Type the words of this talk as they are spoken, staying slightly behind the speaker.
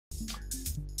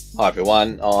Hi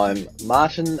everyone, I'm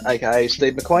Martin aka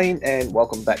Steve McQueen and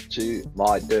welcome back to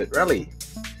my dirt rally.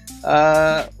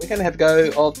 We're going to have a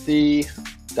go of the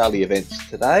daily events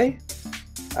today.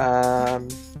 Yeah,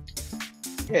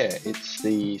 it's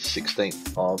the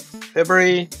 16th of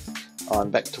February.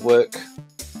 I'm back to work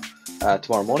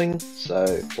tomorrow morning,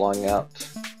 so flying out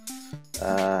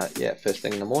yeah, first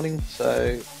thing in the morning.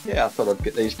 So yeah, I thought I'd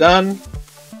get these done,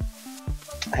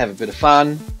 have a bit of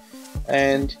fun,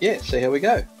 and yeah, see how we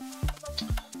go.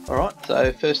 Alright,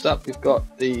 so first up we've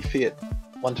got the Fiat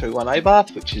 121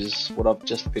 Abarth, which is what I've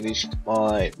just finished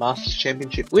my Masters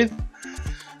Championship with.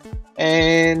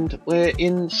 And we're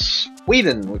in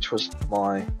Sweden, which was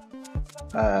my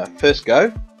first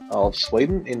go of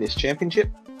Sweden in this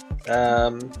championship.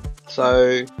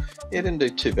 So yeah, didn't do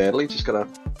too badly, just got to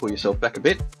pull yourself back a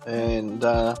bit and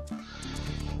not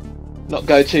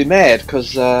go too mad,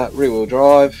 because rear wheel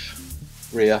drive,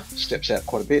 rear steps out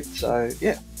quite a bit. So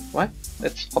yeah, anyway,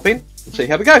 let's hop in and see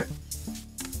how we go.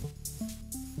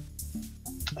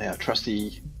 Our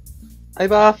trusty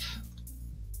Abarth.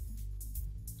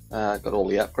 Got all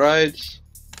the upgrades.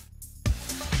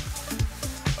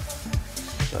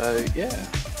 So yeah.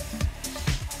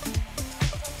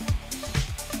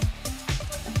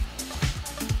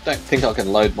 Don't think I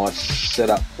can load my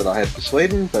setup that I had for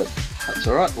Sweden, but that's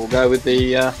alright. We'll go with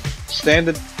the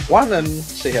standard one and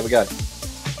see how we go.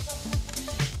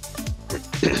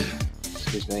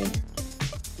 Excuse me.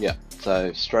 Yeah,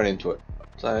 so straight into it.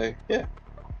 So yeah,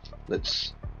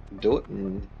 let's do it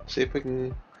and see if we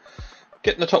can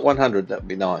get in the top 100. That would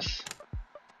be nice.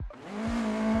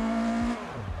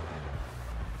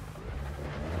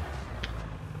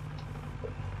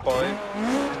 Five,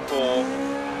 four,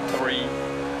 three,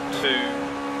 two,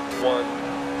 one,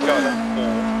 go. 4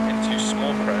 into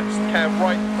small crest. Care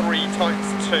right 3 times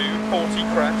 2, 40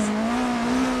 crest.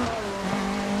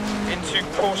 Into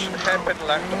caution hairpin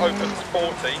left, opens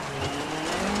 40.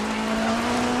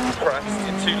 Crest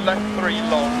into left 3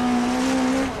 long.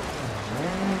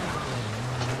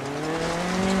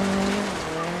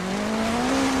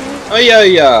 Oh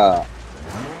yeah.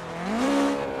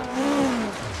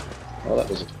 Well, that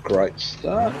was a great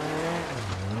start.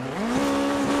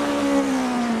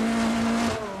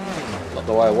 Not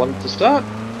the way I wanted to start.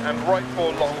 And right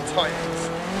 4 long tightens.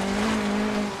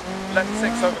 Left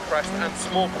 6 over crest and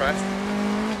small crest.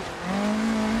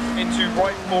 Into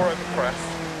right 4 over crest.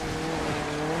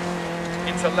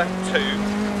 Into left 2.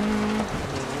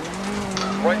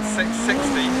 Right 6, 60.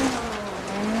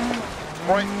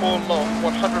 Right 4 long,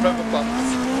 100 over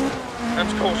bumps. And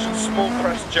caution, small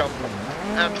crest jump.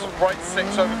 And right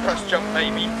 6 over crest jump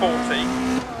maybe, 40.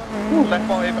 Ooh. Left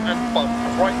 5 and bump.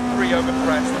 Right 3 over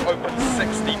crest, open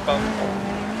 60 bump.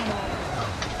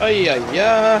 Oh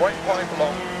yeah. Right 5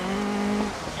 long.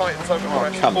 Tightens over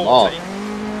crest, come 40. on.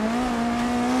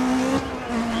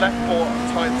 Left 4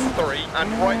 tightens 3. And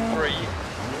right 3.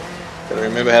 Gotta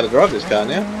remember how to drive this car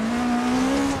now.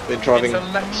 Been driving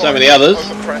left so many others.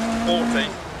 Over crest, 40.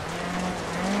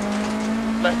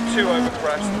 Left 2 over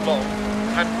crest, long.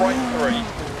 And right 3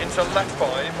 into left 5.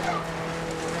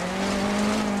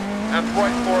 And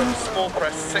right 4 over small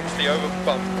crest, 60 over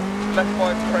bump. Left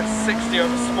 5 crest, 60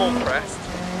 over small crest.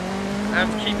 And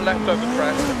keep left over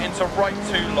crest into right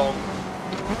 2 long.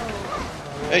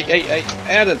 Hey,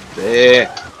 out of there.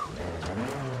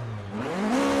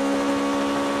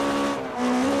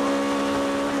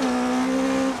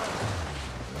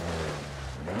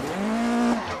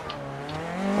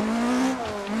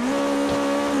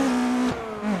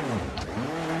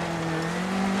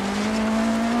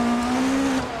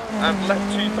 And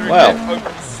left 2 through Well, dip,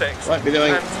 open 6. Won't be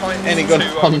doing and any good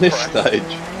 2 on over this crest.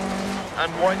 stage.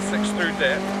 And right 6 through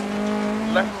dip.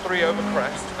 Left 3 over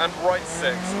crest. And right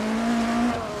 6.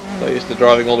 So used to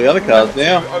driving all the other cars Left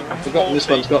now. 2 opens I've forgotten this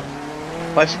 40. one's got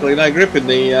basically no grip in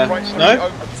the Right 3 snow.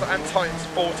 opens and tightens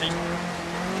 40.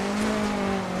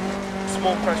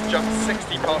 Small crest jump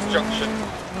 60 past junction.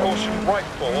 Caution right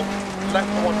 4.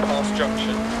 Left 1 past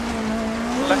junction.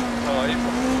 Left 5.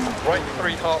 Right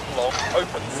 3 half long.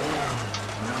 Opens.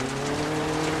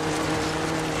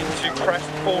 Into crest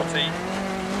 40.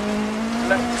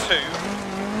 Left 2.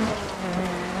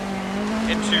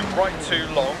 Into right 2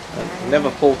 long. And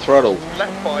never full throttle.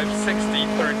 Left 5 60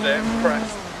 through dip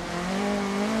crest.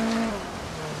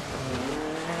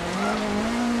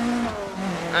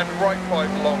 And right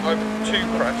 5 long over 2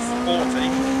 crests, 40.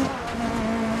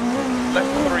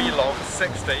 Left 3 long,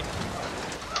 60.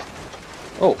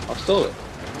 Oh, I've stalled it.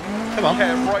 Come on.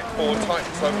 Care right 4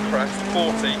 tightens over crest,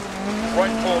 40.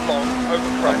 Right 4 long over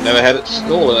crest. I've never had it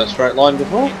stall in a straight line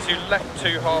before. Into left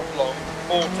 2 half long,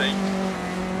 40.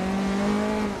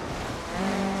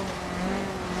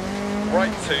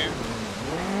 right 2,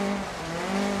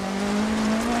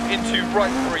 into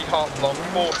right 3 half long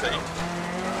 40,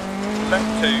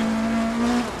 left 2,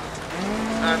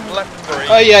 and left 3.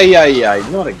 Oh yeah,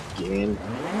 not again.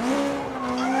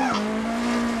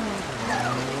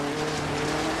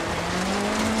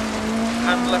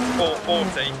 And left 4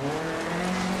 40,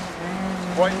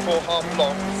 right 4 half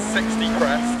long 60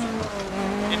 crest,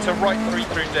 into right 3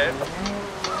 through dip,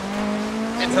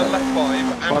 into left 5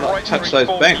 and right 3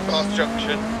 40 past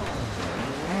junction,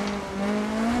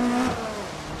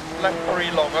 left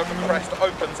 3 long over crest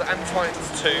opens and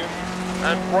tightens 2,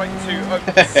 and right 2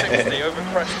 opens 60 over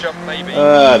crest jump maybe.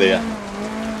 Oh dear.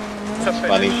 To finish.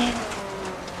 Funny.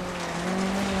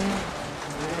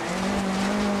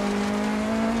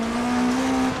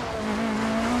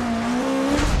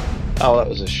 Oh, that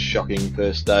was a shocking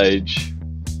first stage.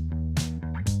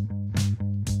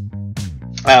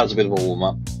 That was a bit of a warm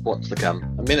up. What's to come?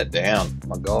 A minute down.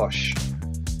 My gosh.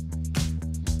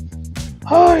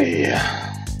 Oh yeah.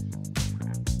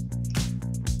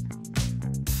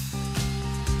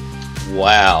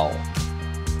 Wow.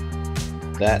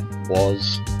 That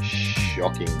was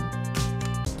shocking.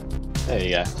 There you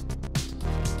go.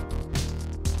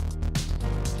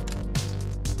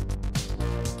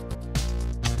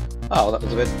 Oh, that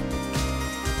was a bit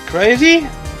crazy.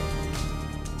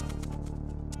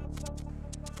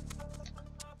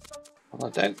 Well, I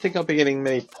don't think I'll be getting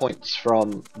many points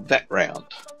from that round.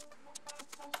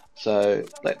 So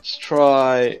let's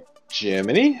try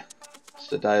Germany. It's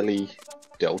the daily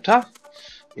Delta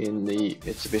in the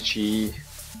Mitsubishi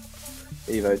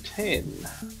Evo 10.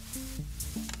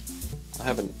 I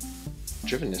haven't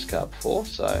driven this car before,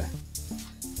 so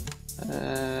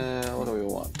what do we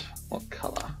want? What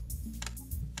colour?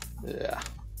 Yeah.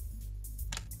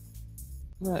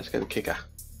 Let's go the kicker.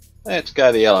 Let's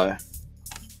go the yellow.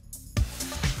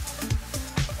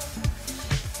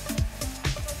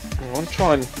 I want to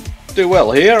try and do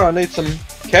well here. I need some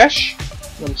cash.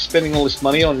 I'm spending all this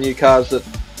money on new cars that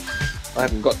I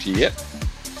haven't got to yet.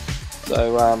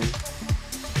 So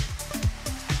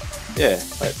yeah,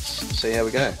 let's see how we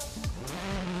go.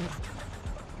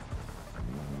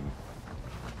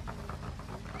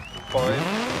 Five,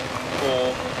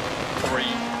 4, 3,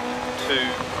 2,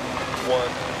 1,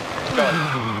 go.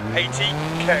 80,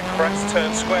 care crest,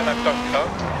 turn square left, don't cut.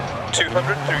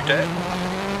 200 through dead.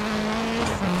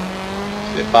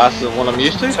 A bit faster than what I'm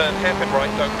used to. Turn hairpin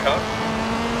right, don't cut.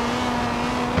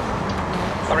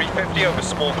 350 over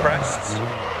small crests.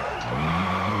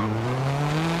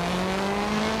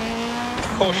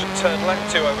 Caution, turn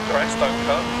left 2 over crest, don't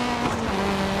cut.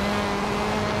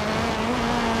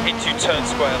 Into turn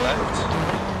square left.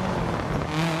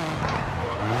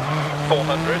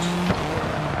 400.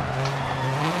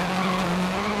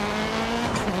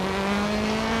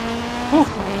 Whew.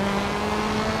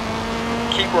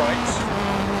 Keep right.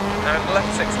 And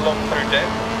left 6 long through dip.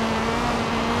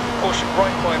 Caution,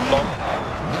 right 5 long.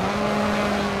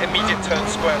 Immediate turn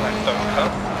square left, don't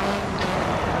cut.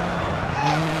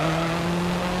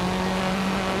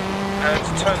 And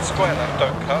turn square left,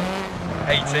 don't cut.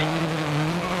 80.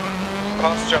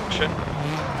 Past junction.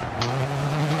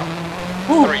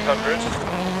 300.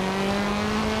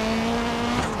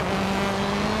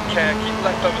 Care, keep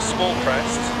left over small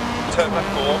crest. Turn left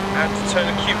 4 and turn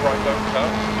acute right, don't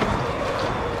cut.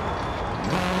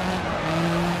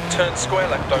 Turn square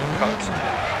left, don't cut.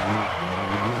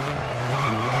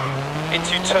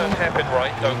 Into turn hairpin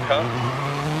right, don't cut.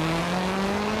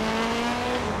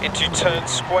 Into turn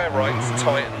square right,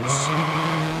 tightens.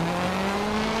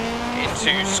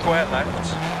 Into square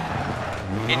left.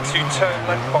 Into turn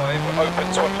left 5,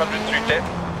 opens 100 through dip.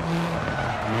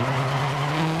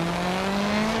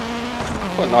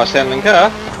 What a nice handling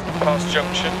car. Past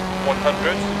junction,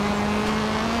 100.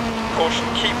 Caution,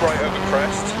 keep right over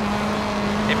crest.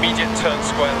 Immediate turn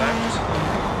square left.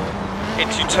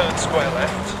 Into turn square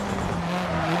left.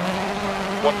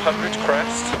 100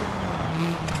 crest.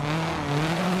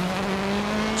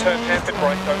 Turn hairpin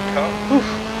right, don't cut.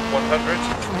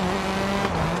 100.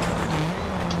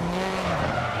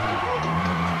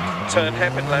 Turn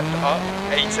hairpin left, up,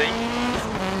 80.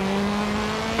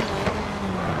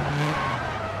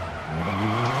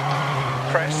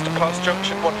 Crest, past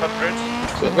junction, 100.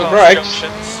 Past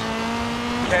junctions.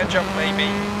 Care jump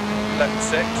maybe, left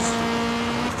 6.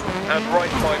 And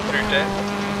right 5 through dip.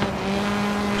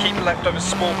 Keep left over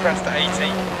small crest at 80.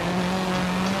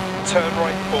 Turn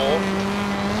right 4.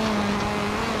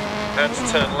 And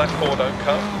turn left 4, don't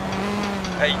cut.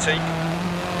 80.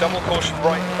 Double caution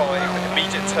right 5.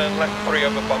 Immediate turn left 3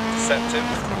 over bump deceptive.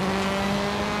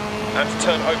 And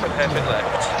turn open hairpin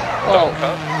left. Don't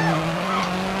cut.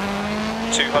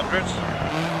 200.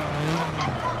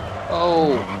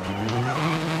 Oh.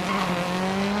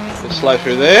 Just slow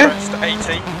through there. Crest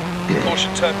 80.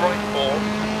 Caution, turn right 4.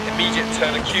 Immediate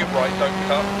turn acute right, don't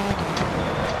cut.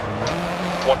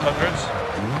 100.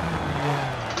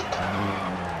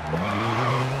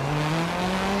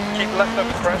 Keep left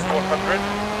over crest 100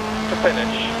 to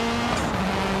finish.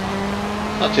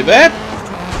 Not too bad.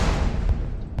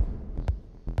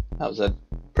 That was a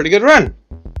pretty good run.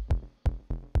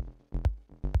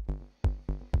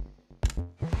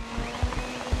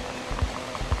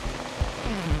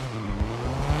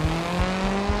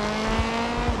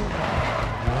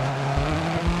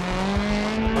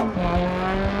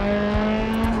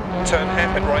 Turn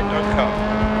hairpin right, don't cut.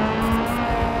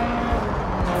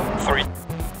 3.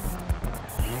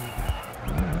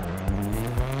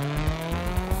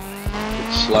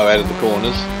 Bit slow out of the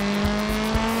corners.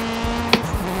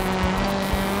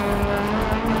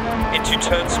 Into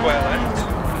turn square left.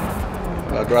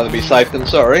 I'd rather be safe than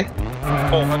sorry.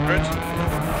 400.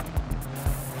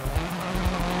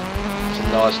 It's a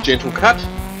nice gentle cut.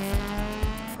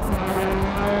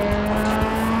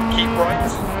 Keep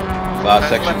right. Fast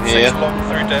section left here. 6 long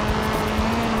through dip.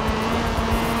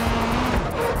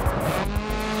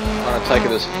 Trying to take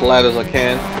it as flat as I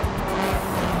can.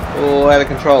 Oh, out of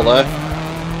control though.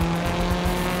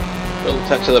 Little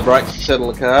touch of the brakes to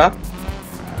settle the car.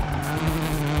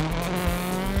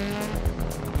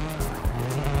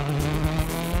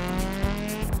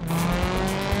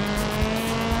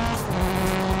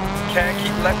 Care,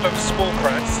 keep left over small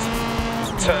crest.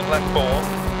 Turn left 4.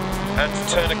 And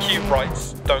turn acute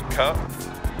right, don't cut.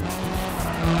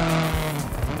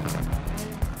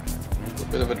 A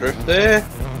bit of a drift there.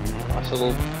 Nice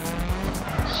little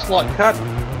slight cut.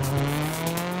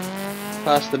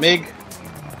 Past the MIG.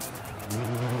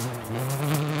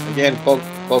 Again,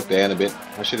 bogged down a bit.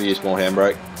 I should have used more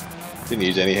handbrake. Didn't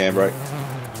use any handbrake.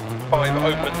 5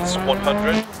 opens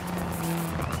 100.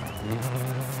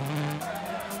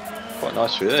 Quite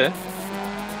nice through there.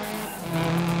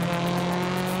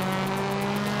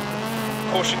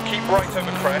 Caution, keep right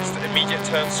over crest, immediate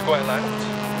turn square left.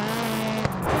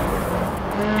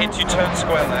 Into turn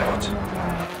square left.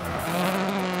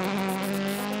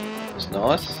 That's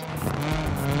nice.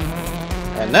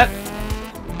 And that.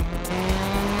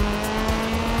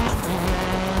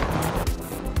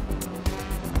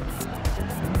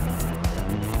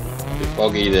 Bit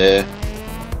boggy there.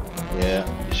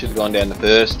 Yeah, you should have gone down the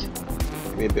first.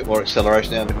 Give me a bit more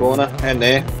acceleration down the corner. And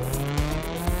there.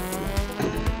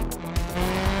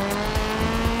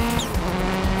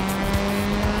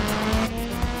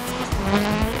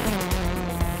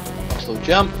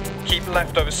 Jump. Keep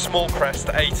left over small crest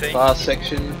 80. Fast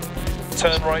section.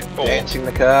 Turn right 4. Dancing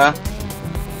the car.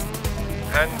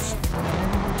 And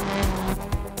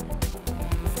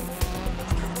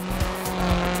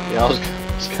Yeah, I was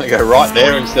just going to go right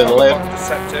there instead of left.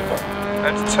 Deceptive.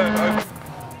 And turn over.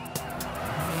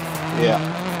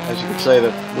 Yeah, as you can see,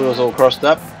 the wheels all crossed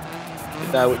up.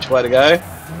 Didn't know which way to go.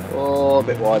 Oh, a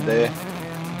bit wide there.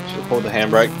 Should have pulled the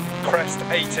handbrake. Crest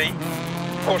 80.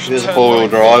 Caution, There's a turn four-wheel right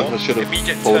drive. 4. I should have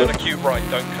Immediate pulled turn it. acute right,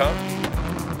 don't cut.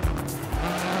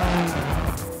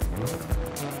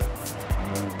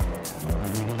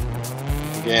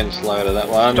 Again, slow to that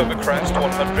one. Over crest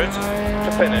 100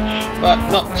 to finish.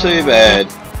 But not too bad.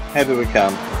 Happy we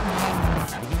come.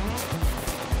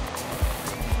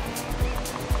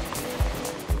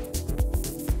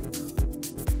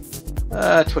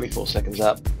 Uh, 24 seconds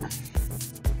up.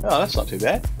 Oh, that's not too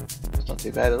bad. That's not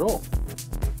too bad at all.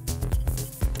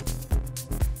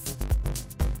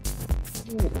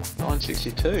 Ooh,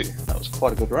 962. That was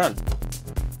quite a good run.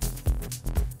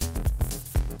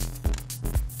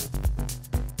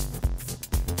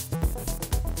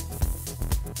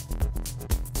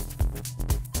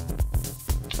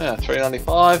 Yeah,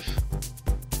 395.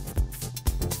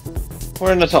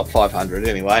 We're in the top 500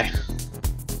 anyway.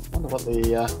 Wonder what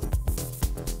the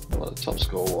top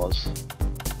score was.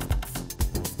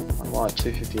 I might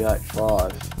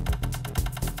 258.5.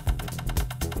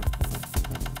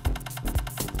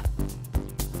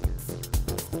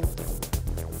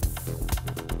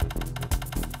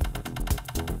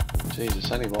 Jeez,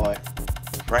 it's only by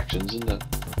fractions, isn't it?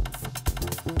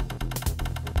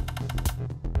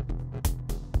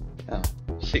 Oh,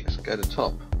 6, go to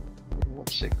top.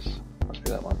 What's 6? Must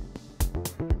be that one.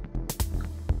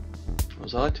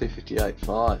 Was I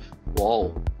 258.5?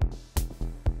 Whoa.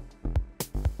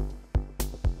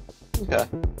 Okay.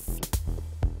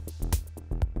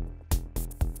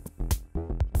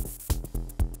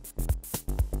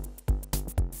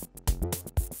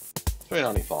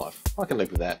 $3.95. I can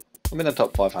live with that. I'm in the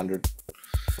top 500.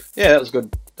 Yeah, that was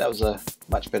good. that was a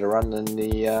much better run than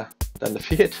the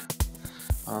Fiat.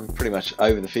 I'm pretty much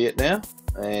over the Fiat now,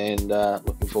 and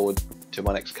looking forward to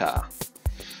my next car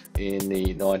in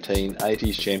the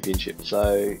 1980s championship.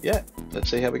 So yeah,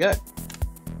 let's see how we go.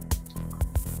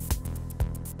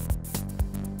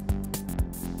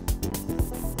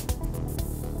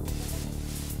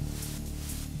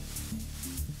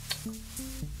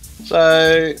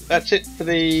 So that's it for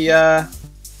the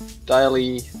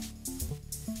DiRT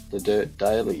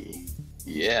Daily,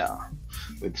 yeah,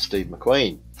 with Steve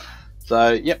McQueen.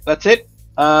 So yep, that's it.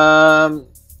 I'll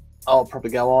probably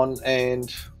go on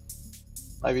and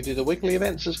maybe do the weekly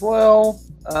events as well.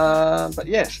 But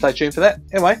yeah, stay tuned for that.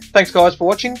 Anyway, thanks guys for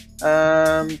watching.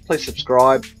 Please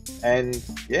subscribe, and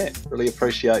yeah, really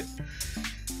appreciate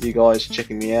you guys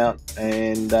checking me out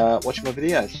and watching my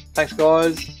videos. Thanks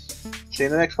guys. See you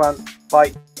in the next one.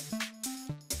 Bye.